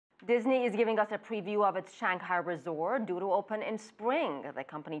Disney is giving us a preview of its Shanghai resort due to open in spring. The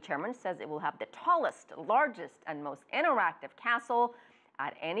company chairman says it will have the tallest, largest, and most interactive castle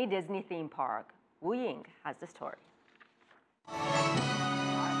at any Disney theme park. Ying has the story.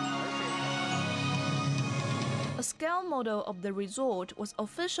 A scale model of the resort was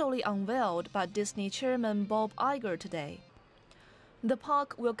officially unveiled by Disney chairman Bob Iger today. The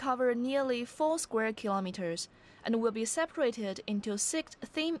park will cover nearly 4 square kilometers and will be separated into 6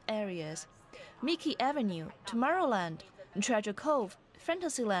 theme areas: Mickey Avenue, Tomorrowland, Treasure Cove,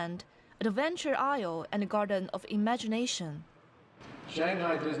 Fantasyland, Adventure Isle, and Garden of Imagination.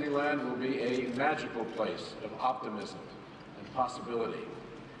 Shanghai Disneyland will be a magical place of optimism and possibility,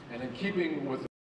 and in keeping with